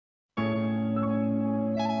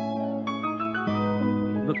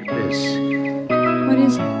Look at this. What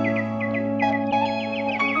is it?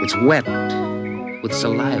 It's wet with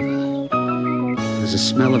saliva. There's a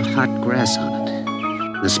smell of hot grass on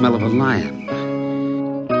it. The smell of a lion.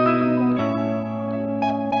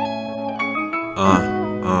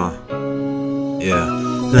 Yeah.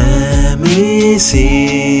 Let me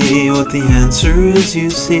see what the answer is you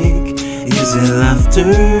seek. Is it laughter,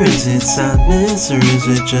 is it sadness, or is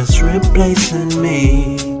it just replacing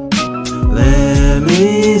me? Let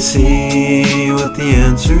me see what the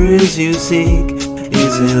answer is you seek.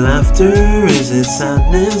 Is it laughter, is it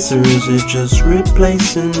sadness, or is it just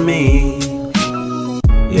replacing me?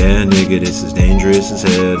 Yeah, nigga, this is dangerous as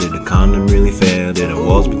hell. Did the condom really fail? Did the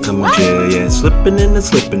walls become a jail? Yeah, slipping in and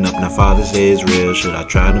slipping up. Now Father's Day is real. Should I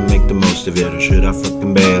try to make the most of it, or should I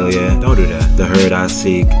fucking bail? Yeah, don't do that. The hurt I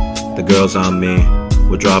seek, the girls on me,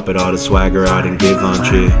 will drop it all to swagger out and give on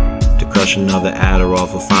G. To crush another Adderall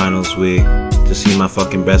for finals week. To see my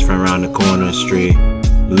fucking best friend round the corner street.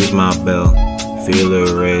 Lose my belt, feel her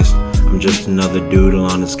erased. I'm just another doodle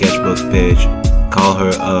on the sketchbook page. Call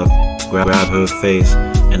her up, grab her face,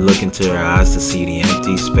 and look into her eyes to see the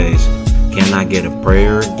empty space. Can I get a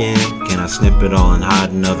prayer again? Can I snip it all and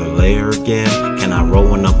hide another layer again? Can I roll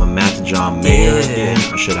one up a mat to John Mayer again?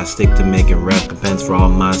 Or should I stick to making recompense for all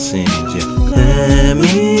my sins? Yeah. Let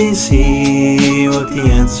me see what the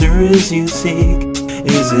answer is you seek.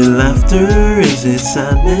 Is it laughter, is it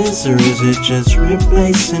sadness, or is it just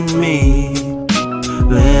replacing me?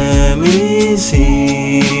 Let me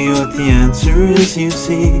see what the answer is you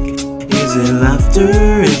seek. Is it laughter,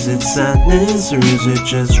 is it sadness, or is it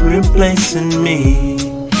just replacing me?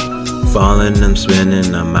 Falling, I'm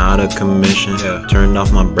spinning, I'm out of commission. Yeah. Turned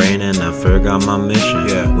off my brain and I forgot my mission.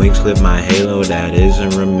 Yeah. Wings clip my halo, that is in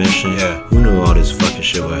remission. Yeah. Who knew all this fucking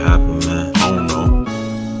shit would happen, man?